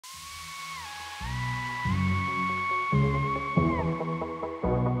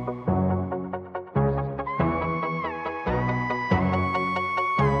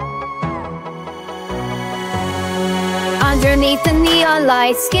Beneath the neon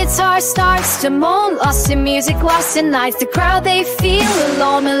lights, guitar starts to moan. Lost in music, lost in nights. The crowd, they feel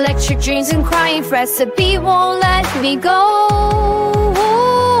alone. Electric dreams and crying frets. The beat won't let me go.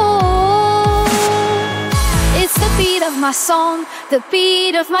 It's the beat of my song, the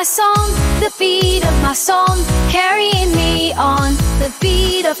beat of my song, the beat of my song, carrying me on. The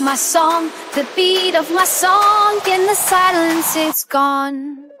beat of my song, the beat of my song. In the silence, it's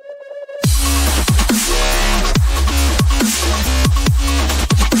gone.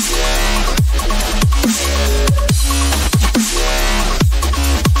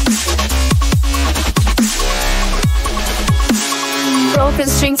 Broken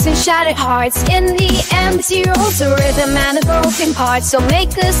strings and shattered hearts. In the empty roads, a rhythm and a broken part. So make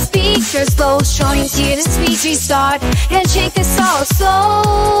the speakers slow, showing you the speech restart. And shake us all slow.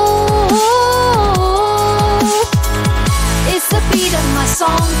 It's the beat of my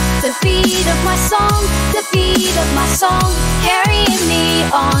song, the beat of my song, the beat of my song, carrying me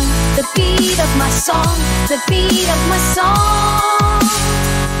on. The beat of my song, the beat of my song.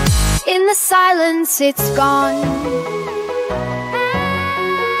 In the silence, it's gone.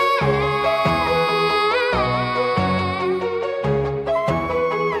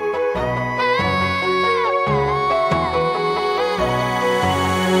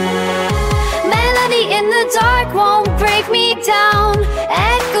 In the dark won't break me down.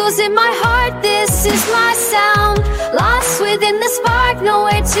 Echoes in my heart, this is my sound. Lost within the spark,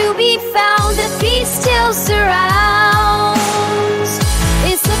 nowhere to be found. The peace still surrounds.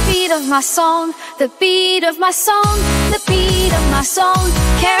 It's the beat of my song, the beat of my song, the beat of my song,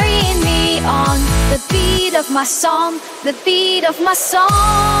 carrying me on. The beat of my song, the beat of my song.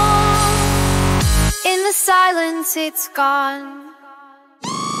 In the silence, it's gone.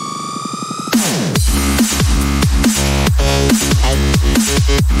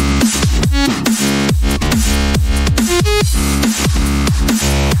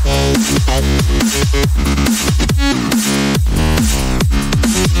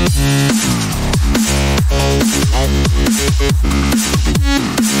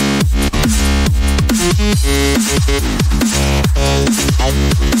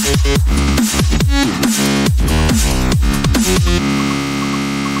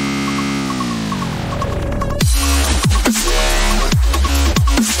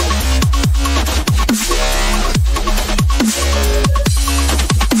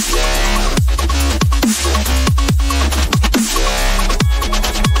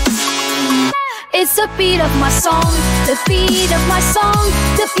 It's the beat of my song, the beat of my song,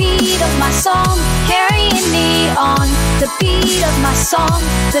 the beat of my song, carrying me on. The beat of my song,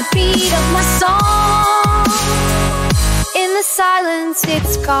 the beat of my song. In the silence,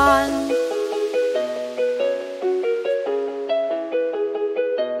 it's gone.